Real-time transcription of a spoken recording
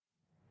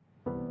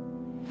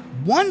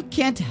one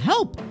can't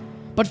help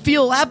but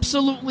feel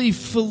absolutely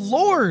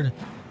floored,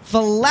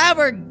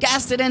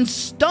 flabbergasted, and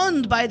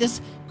stunned by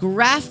this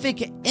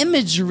graphic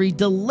imagery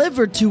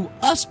delivered to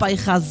us by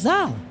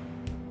Chazal.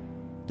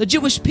 The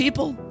Jewish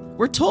people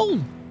were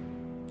told,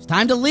 it's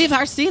time to leave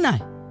Har Sinai.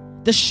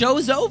 The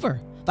show's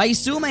over.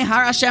 Vayisumei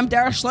Har Hashem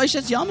derech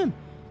shloishes yomim.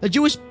 The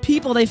Jewish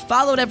people, they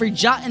followed every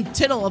jot and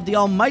tittle of the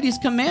Almighty's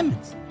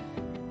commandments.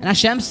 And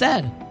Hashem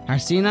said, Har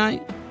Sinai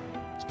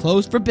is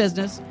closed for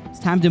business. It's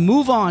time to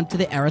move on to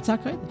the Eretz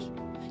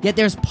HaKodesh. Yet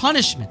there's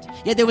punishment.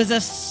 Yet there was a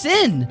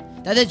sin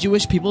that the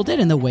Jewish people did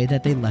in the way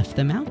that they left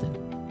the mountain.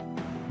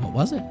 What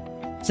was it?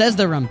 Says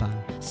the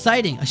Ramban,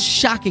 citing a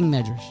shocking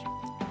medrash.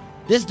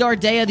 This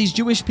Dardeya, these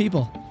Jewish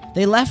people,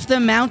 they left the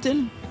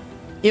mountain.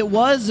 It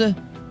was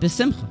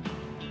besimcha,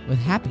 with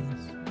happiness.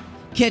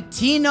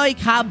 Ketinoik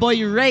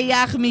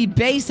haboyreyach mi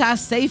beis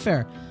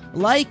hasefer,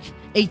 like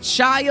a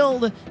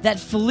child that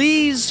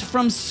flees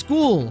from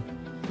school.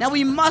 Now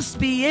we must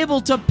be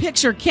able to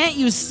picture, can't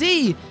you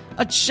see,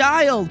 a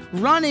child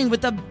running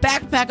with a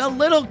backpack, a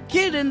little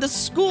kid, and the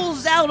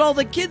school's out, all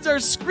the kids are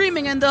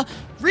screaming, and the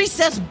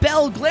recess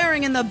bell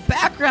glaring in the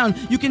background.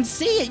 You can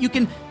see it.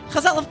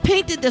 Chazal have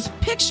painted this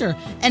picture,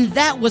 and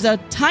that was a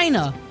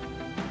taina,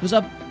 was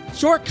a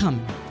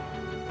shortcoming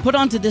put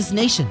onto this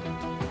nation.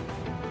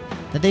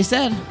 That they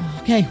said,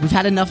 okay, we've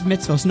had enough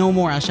mitzvos, no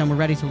more, Hashem, we're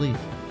ready to leave.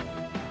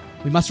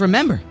 We must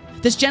remember,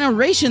 this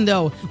generation,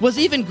 though, was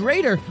even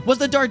greater, was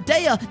the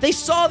Dardeya. They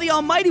saw the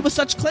Almighty with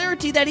such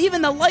clarity that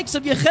even the likes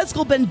of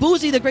Yechezkel ben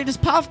Buzi, the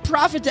greatest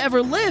prophet to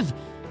ever live,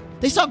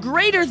 they saw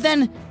greater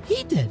than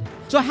he did.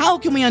 So how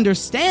can we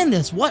understand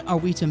this? What are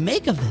we to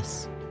make of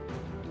this?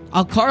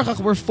 Al Karchach,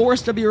 we're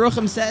forced, Rabbi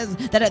Yerucham says,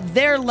 that at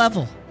their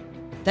level,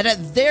 that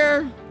at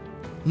their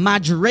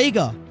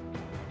madrega,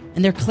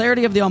 and their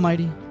clarity of the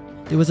Almighty,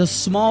 there was a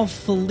small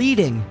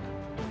fleeting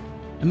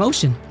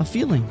emotion, a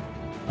feeling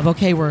of,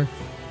 okay,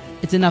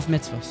 it's enough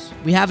mitzvos.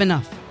 We have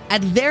enough.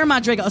 At their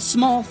madrega, a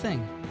small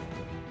thing.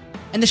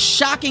 And the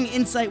shocking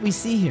insight we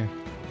see here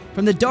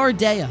from the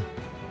Dardeya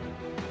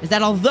is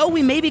that although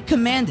we may be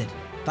commanded,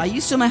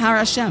 Vayisumei Har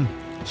Hashem,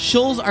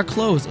 shuls are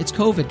closed, it's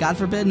COVID, God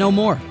forbid, no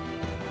more.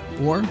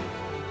 Or,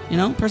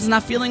 person's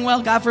not feeling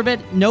well, God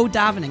forbid, no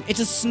davening. It's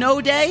a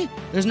snow day,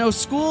 there's no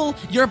school,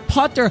 you're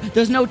putter,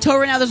 there's no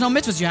Torah now, there's no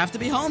mitzvahs, you have to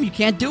be home, you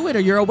can't do it, or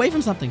you're away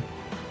from something.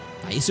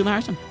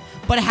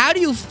 But how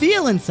do you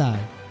feel inside?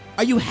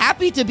 Are you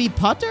happy to be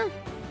putter?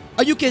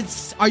 Are you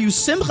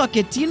simcha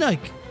ketinoik?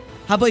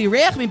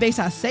 Haboyrech mi beis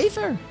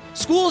hasefer?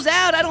 School's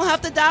out, I don't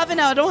have to daven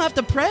now, I don't have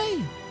to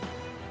pray.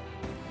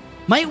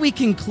 Might we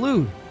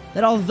conclude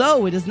that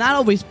although it is not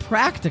always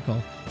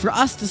practical for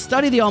us to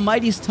study the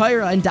Almighty's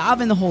Torah and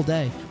daven the whole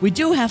day, we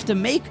do have to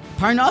make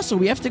parnasa,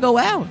 we have to go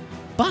out.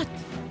 But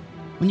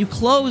when you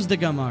close the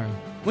Gemara,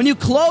 when you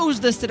close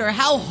the Siddur,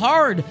 how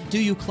hard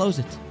do you close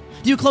it?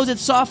 Do you close it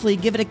softly,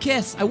 give it a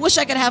kiss? I wish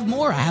I could have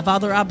more, I have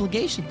other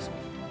obligations.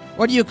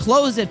 Or do you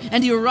close it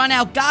and do you run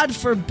out, God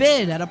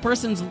forbid, at a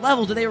person's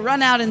level, do they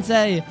run out and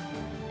say,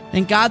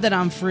 thank God that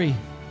I'm free,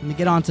 let me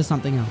get on to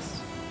something else?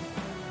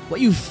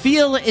 What you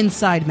feel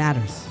inside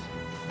matters.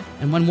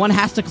 And when one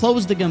has to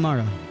close the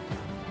Gemara,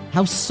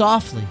 how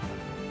softly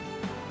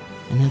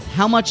and with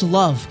how much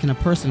love can a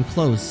person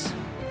close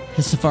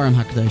his Sefarim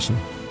HaKadoshim?